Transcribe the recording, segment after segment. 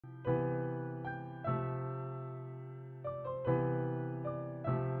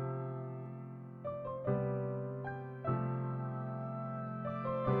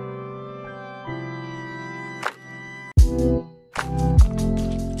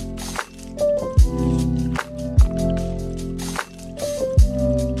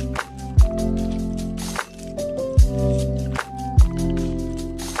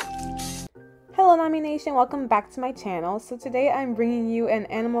and welcome back to my channel. So today I'm bringing you an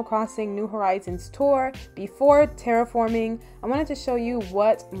Animal Crossing New Horizons tour. Before terraforming, I wanted to show you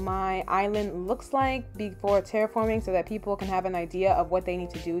what my island looks like before terraforming so that people can have an idea of what they need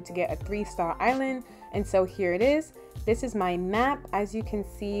to do to get a 3-star island. And so here it is. This is my map. As you can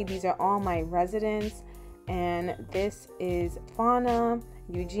see, these are all my residents. And this is Fauna,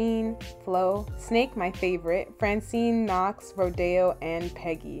 Eugene, Flo, Snake, my favorite, Francine, Knox, Rodeo, and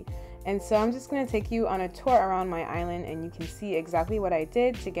Peggy. And so I'm just going to take you on a tour around my island and you can see exactly what I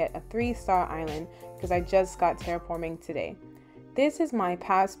did to get a 3-star island because I just got terraforming today. This is my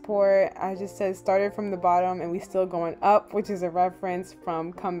passport. I just said started from the bottom and we still going up, which is a reference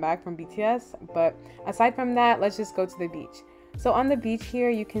from Come Back from BTS. But aside from that, let's just go to the beach. So on the beach here,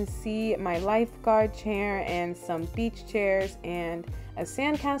 you can see my lifeguard chair and some beach chairs and a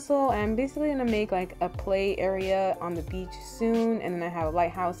sandcastle. And I'm basically gonna make like a play area on the beach soon. And then I have a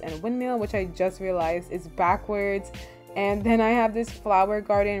lighthouse and a windmill, which I just realized is backwards. And then I have this flower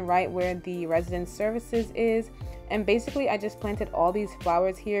garden right where the resident services is. And basically I just planted all these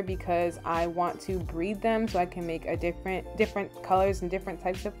flowers here because I want to breed them so I can make a different colors and different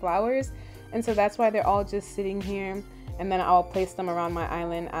types of flowers. And so that's why they're all just sitting here. And then I'll place them around my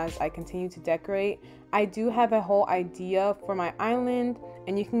island as I continue to decorate. I do have a whole idea for my island,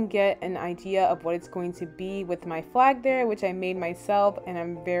 and you can get an idea of what it's going to be with my flag there, which I made myself and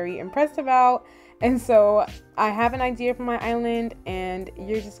I'm very impressed about. And so I have an idea for my island, and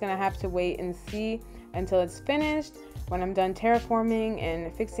you're just gonna have to wait and see until it's finished when I'm done terraforming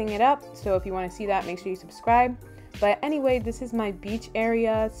and fixing it up. So if you want to see that, make sure you subscribe. But anyway, this is my beach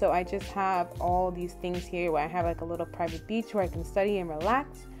area. So I just have all these things here where I have like a little private beach where I can study and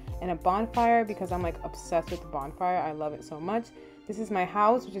relax, and a bonfire because I'm like obsessed with the bonfire. I love it so much. This is my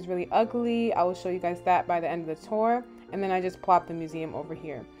house, which is really ugly. I will show you guys that by the end of the tour. And then I just plopped the museum over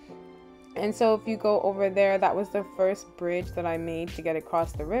here. And so if you go over there, that was the first bridge that I made to get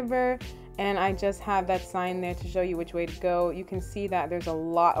across the river. And I just have that sign there to show you which way to go. You can see that there's a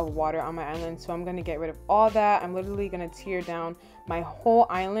lot of water on my island, so I'm going to get rid of all that. I'm literally going to tear down my whole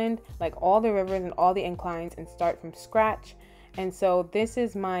island, like all the rivers and all the inclines, and start from scratch. And so this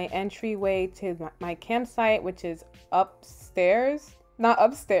is my entryway to my campsite, which is upstairs, not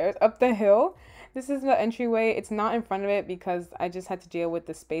upstairs, up the hill. This is the entryway. It's not in front of it because I just had to deal with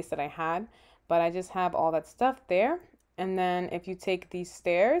the space that I had, but I just have all that stuff there. And then if you take these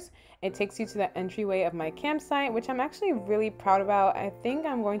stairs, it takes you to the entryway of my campsite, which I'm actually really proud about. I think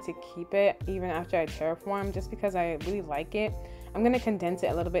I'm going to keep it even after I terraform just because I really like it. I'm going to condense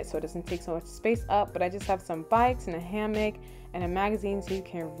it a little bit so it doesn't take so much space up, but I just have some bikes and a hammock and a magazine so you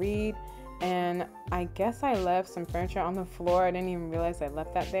can read. And I guess I left some furniture on the floor. I didn't even realize I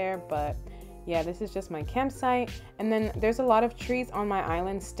left that there, but yeah, this is just my campsite. And then there's a lot of trees on my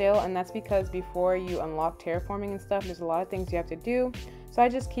island still, and that's because before you unlock terraforming and stuff, there's a lot of things you have to do. So I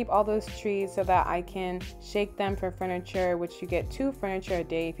just keep all those trees so that I can shake them for furniture, which you get 2 furniture a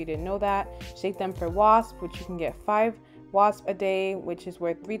day if you didn't know that. Shake them for wasp, which you can get 5 wasp a day, which is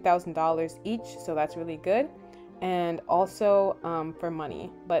worth $3,000 each, so that's really good. And also for money,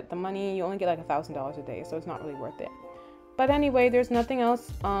 but the money you only get like $1,000 a day, so it's not really worth it. But anyway, there's nothing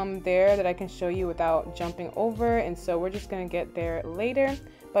else there that I can show you without jumping over, and so we're just going to get there later.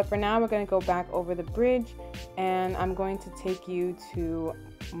 But for now, we're going to go back over the bridge, and I'm going to take you to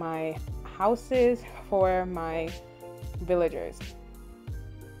my houses for my villagers.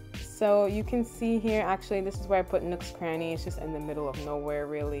 So you can see here, actually, this is where I put Nook's Cranny. It's just in the middle of nowhere,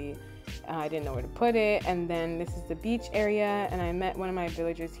 really. I didn't know where to put it. And then this is the beach area, and I met one of my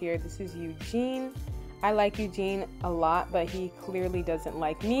villagers here. This is Eugene. I like Eugene a lot, but he clearly doesn't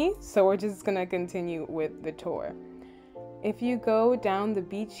like me, so we're just gonna continue with the tour. If you go down the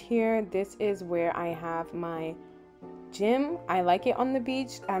beach here, this is where I have my gym. I like it on the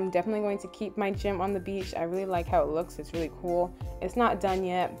beach. I'm definitely going to keep my gym on the beach. I really like how it looks. It's really cool. It's not done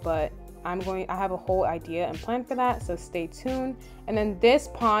yet, but I have a whole idea and plan for that, so stay tuned. And then this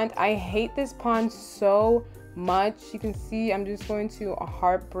pond, I hate this pond so much. You can see I'm just going to a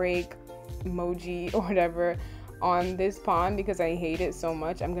heartbreak emoji or whatever on this pond because I hate it so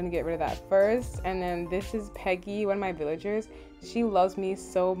much. I'm gonna get rid of that first. And then this is Peggy, one of my villagers. She loves me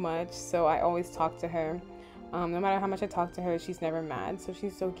so much, so I always talk to her. No matter how much I talk to her, she's never mad, so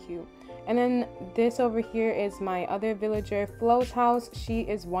she's so cute. And then this over here is my other villager, Flo's house. She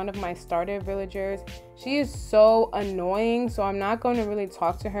is one of my starter villagers. She is so annoying, so I'm not going to really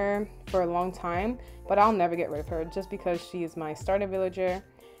talk to her for a long time, but I'll never get rid of her just because she is my starter villager.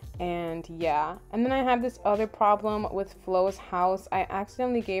 And yeah, and then I have this other problem with Flo's house. I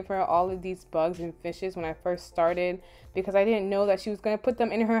accidentally gave her all of these bugs and fishes when I first started because I didn't know that she was going to put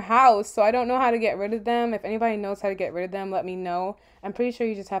them in her house. So I don't know how to get rid of them. If anybody knows how to get rid of them, let me know. I'm pretty sure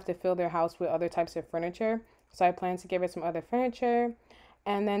you just have to fill their house with other types of furniture. So I plan to give her some other furniture.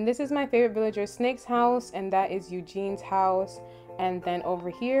 And then this is my favorite villager, Snake's house, and that is Eugene's house. And then over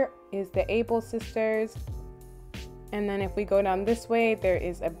here is the Able sisters. And then if we go down this way, there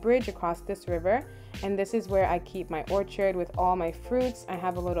is a bridge across this river. And this is where I keep my orchard with all my fruits. I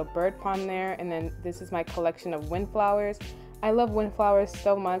have a little bird pond there. And then this is my collection of windflowers. I love windflowers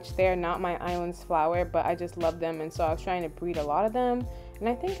so much. They are not my island's flower, but I just love them. And so I was trying to breed a lot of them. And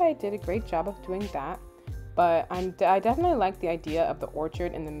I think I did a great job of doing that. But I definitely like the idea of the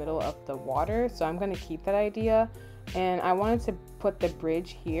orchard in the middle of the water. So I'm going to keep that idea. And I wanted to put the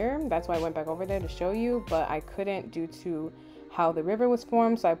bridge here. That's why I went back over there to show you, but I couldn't due to how the river was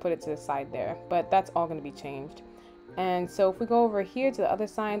formed, so I put it to the side there. But that's all going to be changed. And so if we go over here to the other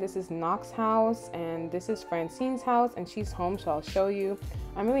side, this is Nox's house, and this is Francine's house, and she's home, so I'll show you.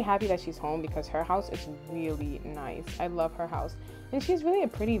 I'm really happy that she's home because her house is really nice. I love her house. And she's really a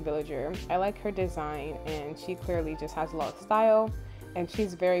pretty villager. I like her design, and she clearly just has a lot of style. And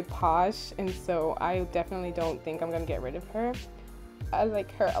she's very posh, and so I definitely don't think I'm gonna get rid of her. I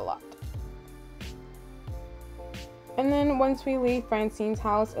like her a lot. And then once we leave Francine's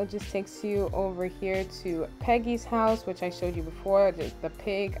house, it just takes you over here to Peggy's house, which I showed you before, the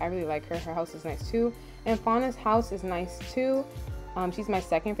pig. I really like her. Her house is nice too. And Fauna's house is nice too. She's my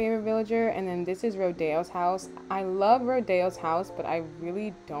second favorite villager. And then this is Rodeo's house. I love Rodeo's house, but I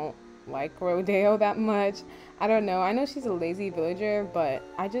really don't like Rodeo that much. I don't know. I know she's a lazy villager, but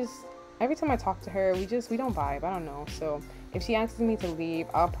every time I talk to her, we don't vibe. I don't know. So if she asks me to leave,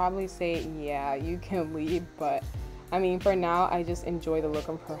 I'll probably say, yeah, you can leave. But I mean, for now, I just enjoy the look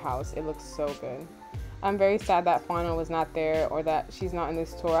of her house. It looks so good. I'm very sad that Fauna was not there or that she's not in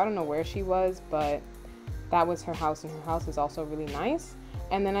this tour. I don't know where she was, but that was her house, and her house is also really nice.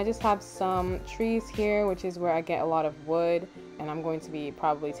 And then I just have some trees here, which is where I get a lot of wood, and I'm going to be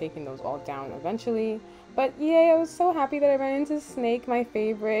probably taking those all down eventually. But yeah, I was so happy that I ran into Snake, my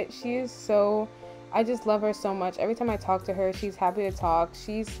favorite. I just love her so much. Every time I talk to her, she's happy to talk.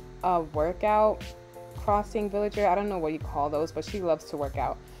 She's a workout crossing villager. I don't know what you call those, but she loves to work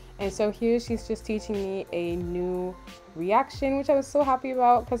out. And so here she's just teaching me a new reaction, which I was so happy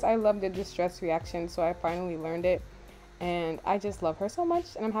about because I love the distress reaction, so I finally learned it. And I just love her so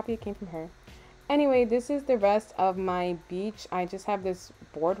much, and I'm happy it came from her. Anyway, this is the rest of my beach. I just have this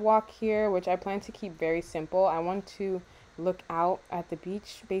boardwalk here, which I plan to keep very simple. I want to look out at the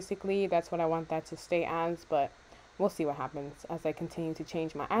beach, basically. That's what I want that to stay as, but we'll see what happens as I continue to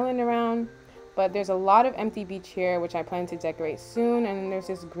change my island around. But there's a lot of empty beach here, which I plan to decorate soon. And then there's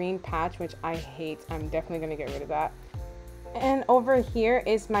this green patch, which I hate. I'm definitely going to get rid of that. And over here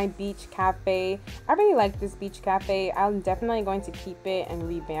is my beach cafe. I really like this beach cafe. I'm definitely going to keep it and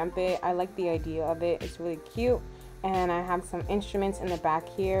revamp it. I like the idea of it. It's really cute. And I have some instruments in the back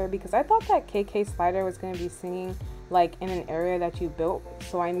here because I thought that KK Slider was going to be singing like in an area that you built.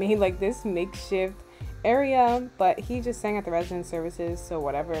 So I made like this makeshift area, but he just sang at the resident services, so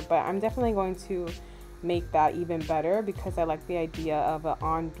whatever. But I'm definitely going to make that even better because I like the idea of an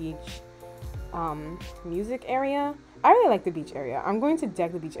on-beach music area. I really like the beach area. I'm going to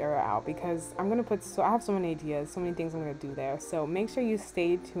deck the beach area out because I have so many ideas, so many things I'm going to do there. So make sure you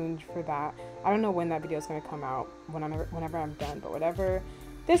stay tuned for that. I don't know when that video is going to come out, whenever I'm done, but whatever.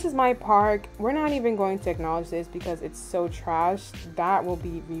 This is my park. We're not even going to acknowledge this because it's so trash. That will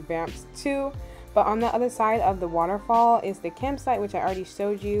be revamped too. But on the other side of the waterfall is the campsite, which I already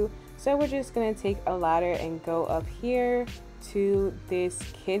showed you. So we're just going to take a ladder and go up here to this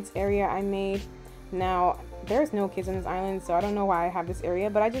kids area I made. Now, there's no kids on this island, so I don't know why I have this area,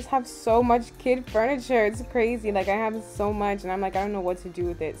 but I just have so much kid furniture. It's crazy. Like, I have so much, and I'm like, I don't know what to do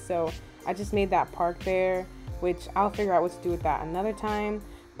with it. So I just made that park there, which I'll figure out what to do with that another time.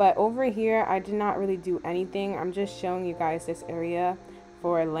 But over here, I did not really do anything. I'm just showing you guys this area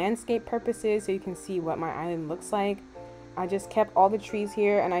for landscape purposes so you can see what my island looks like. I just kept all the trees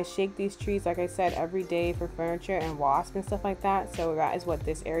here, and I shake these trees, like I said, every day for furniture and wasps and stuff like that. So that is what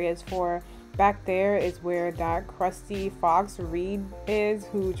this area is for. Back there is where that crusty fox Reed is,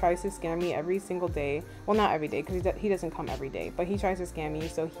 who tries to scam me every single day. Well, not every day, because he doesn't come every day, but he tries to scam me.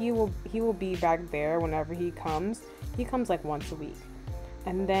 So he will be back there whenever he comes. He comes like once a week.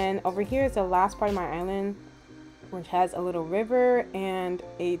 And then over here is the last part of my island, which has a little river and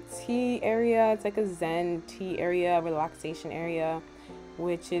a tea area. It's like a zen tea area, relaxation area,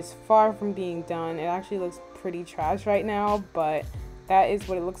 which is far from being done. It actually looks pretty trash right now, but that is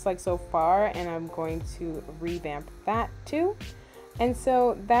what it looks like so far, and I'm going to revamp that too. And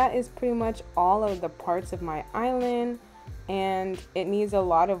so that is pretty much all of the parts of my island, and it needs a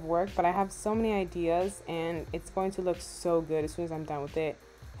lot of work, but I have so many ideas and it's going to look so good as soon as I'm done with it.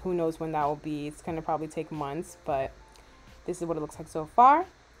 Who knows when that will be. It's going to probably take months, but this is what it looks like so far.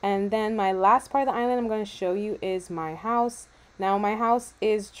 And then my last part of the island I'm going to show you is my house. Now my house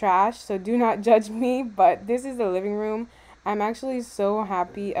is trash, so do not judge me, but this is the living room. I'm actually so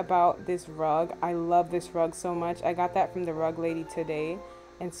happy about this rug. I love this rug so much. I got that from the rug lady today,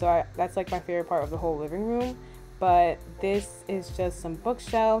 and so that's like my favorite part of the whole living room. But this is just some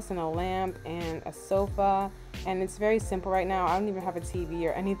bookshelves and a lamp and a sofa, and it's very simple right now. I don't even have a TV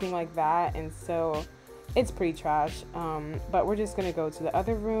or anything like that, and so it's pretty trash. But we're just gonna go to the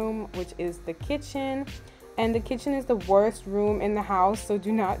other room, which is the kitchen. And the kitchen is the worst room in the house, so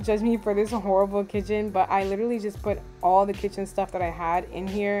do not judge me for this horrible kitchen, but I literally just put all the kitchen stuff that I had in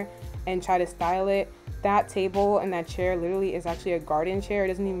here and try to style it. That table and that chair literally is actually a garden chair. It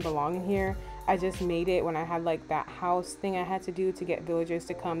doesn't even belong in here. I just made it when I had like that house thing I had to do to get villagers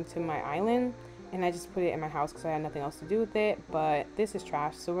to come to my island, and I just put it in my house because I had nothing else to do with it. But this is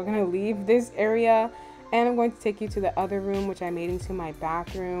trash, so we're gonna leave this area, and I'm going to take you to the other room, which I made into my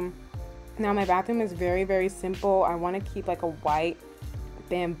bathroom. Now my bathroom is very, very simple. I want to keep like a white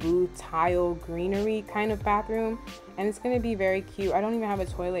bamboo tile greenery kind of bathroom, and it's going to be very cute. I don't even have a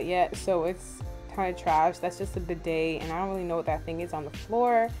toilet yet, so it's kind of trash. That's just a bidet, and I don't really know what that thing is on the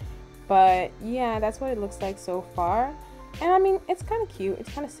floor, but yeah, that's what it looks like so far. And I mean, it's kind of cute. It's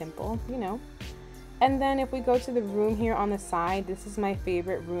kind of simple, you know. And then if we go to the room here on the side, this is my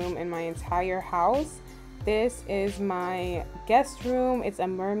favorite room in my entire house. This is my guest room. It's a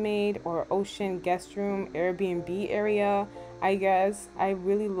mermaid or ocean guest room, Airbnb area, I guess. I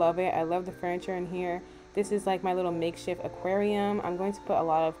really love it. I love the furniture in here. This is like my little makeshift aquarium. I'm going to put a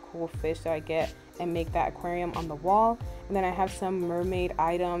lot of cool fish that I get and make that aquarium on the wall. And then I have some mermaid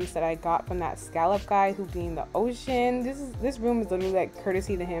items that I got from that scallop guy who be in the ocean. This room is literally like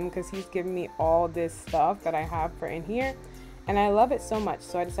courtesy to him because he's giving me all this stuff that I have for in here. And I love it so much,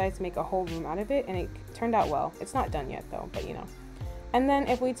 so I decided to make a whole room out of it, and it turned out well. It's not done yet though, but you know. And then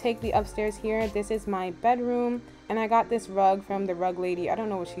if we take the upstairs here, this is my bedroom, and I got this rug from the rug lady. I don't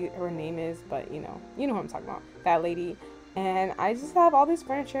know what her name is, but you know who I'm talking about, that lady. And I just have all this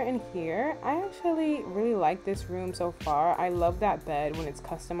furniture in here. I actually really like this room so far. I love that bed when it's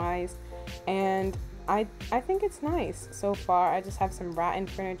customized, and I think it's nice so far. I just have some rattan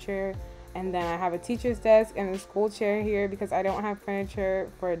furniture. And then I have a teacher's desk and a school chair here because I don't have furniture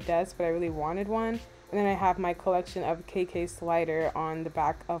for a desk, but I really wanted one. And then I have my collection of KK slider on the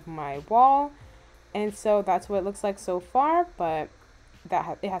back of my wall. And so that's what it looks like so far, but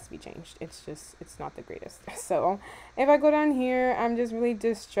it has to be changed. It's not the greatest. So if I go down here, I'm just really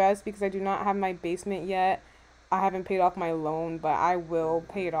distressed because I do not have my basement yet. I haven't paid off my loan, but I will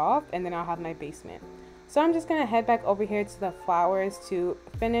pay it off, and then I'll have my basement. So I'm just gonna head back over here to the flowers to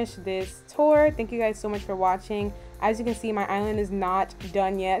finish this tour. Thank you guys so much for watching. As you can see, my island is not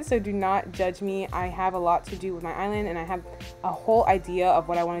done yet, so do not judge me. I have a lot to do with my island, and I have a whole idea of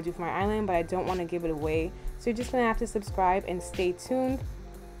what I want to do for my island, but I don't want to give it away. So you're just gonna have to subscribe and stay tuned.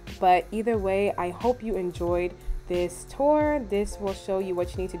 But either way, I hope you enjoyed this tour. This will show you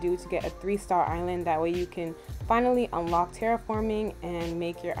what you need to do to get a 3-star island. That way you can finally unlock terraforming and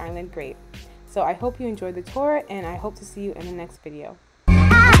make your island great. So I hope you enjoyed the tour, and I hope to see you in the next video.